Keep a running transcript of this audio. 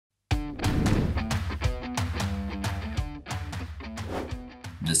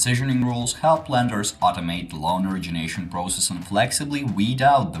Decisioning rules help lenders automate the loan origination process and flexibly weed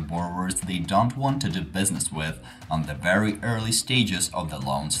out the borrowers they don't want to do business with on the very early stages of the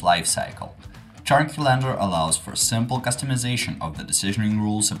loan's life cycle. TurnKey Lender allows for simple customization of the decisioning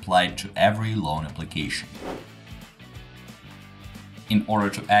rules applied to every loan application. In order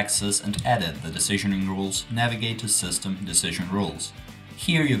to access and edit the decisioning rules, navigate to System Decision Rules.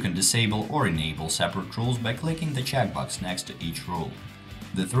 Here you can disable or enable separate rules by clicking the checkbox next to each rule.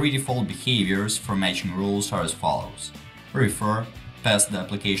 The three default behaviors for matching rules are as follows: refer, pass the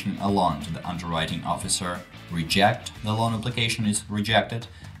application along to the underwriting officer; reject, the loan application is rejected;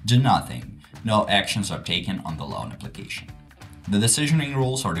 do nothing, no actions are taken on the loan application. The decisioning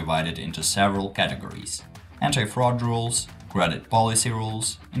rules are divided into several categories: AntiFraud Rules, Credit Policy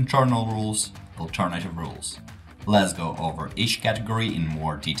Rules, Internal Rules, Alternative Rules. Let's go over each category in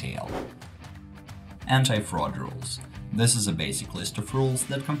more detail. AntiFraud Rules. This is a basic list of rules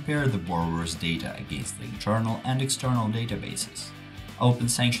that compare the borrower's data against the internal and external databases. Open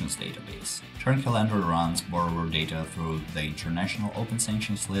Sanctions Database. TurnKey Lender runs borrower data through the international open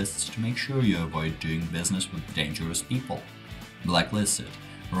sanctions lists to make sure you avoid doing business with dangerous people. Blacklisted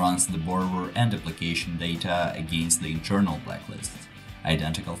runs the borrower and application data against the internal blacklists.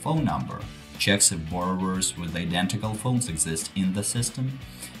 Identical phone number checks if borrowers with identical phones exist in the system.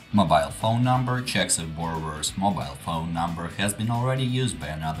 Mobile phone number checks if borrower's mobile phone number has been already used by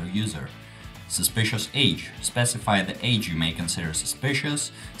another user. Suspicious age specify the age you may consider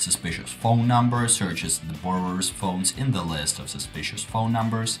suspicious. Suspicious phone number searches the borrower's phones in the list of suspicious phone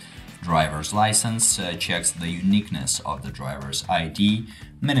numbers. Driver's license checks the uniqueness of the driver's ID.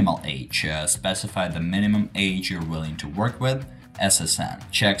 Minimal age specify the minimum age you're willing to work with. SSN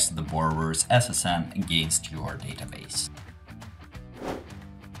checks the borrower's SSN against your database.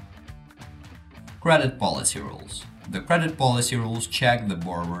 Credit Policy Rules. The credit policy rules check the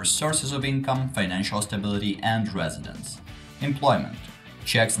borrower's sources of income, financial stability, and residence. Employment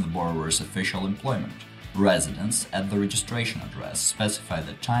checks the borrower's official employment. Residence at the registration address specify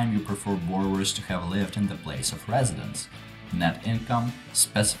the time you prefer borrowers to have lived in the place of residence. Net income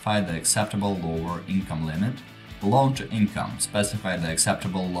specify the acceptable lower income limit. Loan to income specify the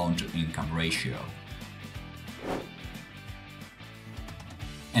acceptable loan to income ratio.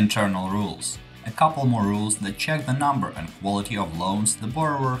 Internal rules. A couple more rules that check the number and quality of loans the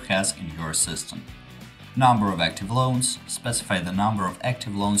borrower has in your system. Number of active loans specify the number of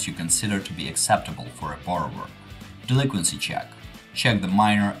active loans you consider to be acceptable for a borrower. Delinquency check check the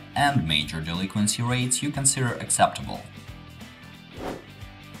minor and major delinquency rates you consider acceptable.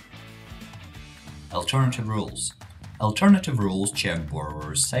 Alternative rules. Alternative rules check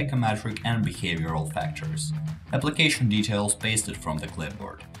borrowers' psychometric and behavioral factors. Application details pasted from the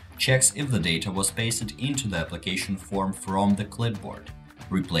clipboard checks if the data was pasted into the application form from the clipboard.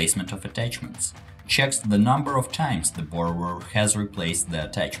 Replacement of attachments checks the number of times the borrower has replaced the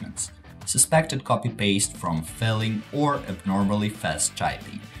attachments. Suspected copy-paste from filling or abnormally fast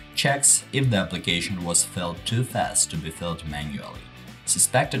typing checks if the application was filled too fast to be filled manually.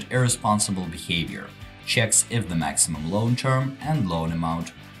 Suspected irresponsible behavior checks if the maximum loan term and loan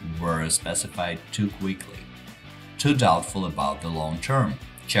amount were specified too quickly. Too doubtful about the loan term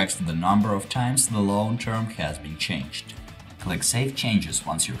checks the number of times the loan term has been changed. Click Save Changes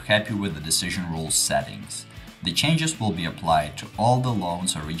once you're happy with the decision rules settings. The changes will be applied to all the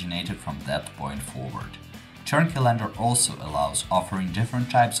loans originated from that point forward. TurnKey Lender also allows offering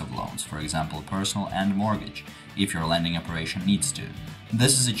different types of loans, for example personal and mortgage, if your lending operation needs to.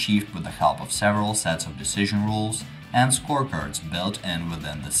 This is achieved with the help of several sets of decision rules and scorecards built in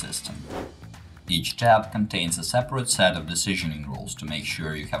within the system. Each tab contains a separate set of decisioning rules to make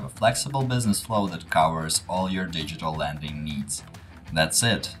sure you have a flexible business flow that covers all your digital lending needs. That's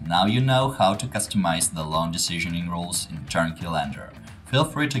it, now you know how to customize the loan decisioning rules in TurnKey Lender. Feel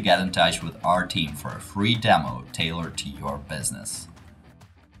free to get in touch with our team for a free demo tailored to your business.